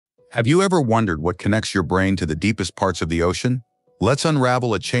Have you ever wondered what connects your brain to the deepest parts of the ocean? Let's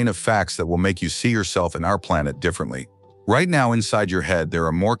unravel a chain of facts that will make you see yourself and our planet differently. Right now, inside your head, there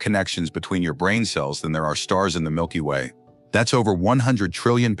are more connections between your brain cells than there are stars in the Milky Way. That's over 100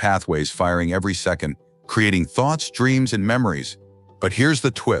 trillion pathways firing every second, creating thoughts, dreams, and memories. But here's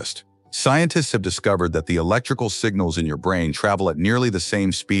the twist. Scientists have discovered that the electrical signals in your brain travel at nearly the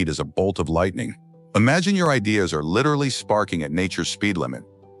same speed as a bolt of lightning. Imagine your ideas are literally sparking at nature's speed limit.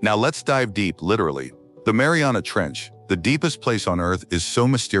 Now let's dive deep, literally. The Mariana Trench, the deepest place on Earth, is so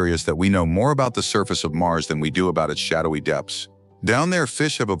mysterious that we know more about the surface of Mars than we do about its shadowy depths. Down there,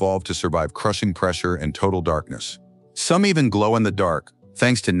 fish have evolved to survive crushing pressure and total darkness. Some even glow in the dark,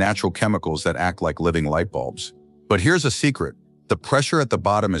 thanks to natural chemicals that act like living light bulbs. But here's a secret. The pressure at the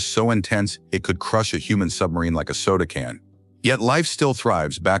bottom is so intense it could crush a human submarine like a soda can. Yet life still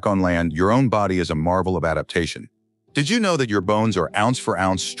thrives back on land. Your own body is a marvel of adaptation. Did you know that your bones are ounce for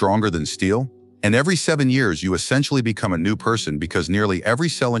ounce stronger than steel? And every 7 years you essentially become a new person because nearly every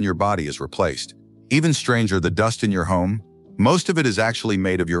cell in your body is replaced. Even stranger, the dust in your home? Most of it is actually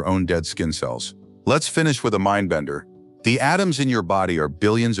made of your own dead skin cells. Let's finish with a mind bender. The atoms in your body are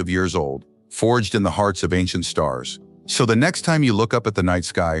billions of years old, forged in the hearts of ancient stars. So the next time you look up at the night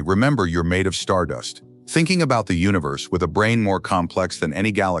sky, remember you're made of stardust, thinking about the universe with a brain more complex than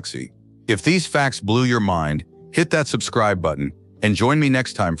any galaxy. If these facts blew your mind, hit that subscribe button and join me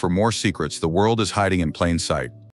next time for more secrets the world is hiding in plain sight.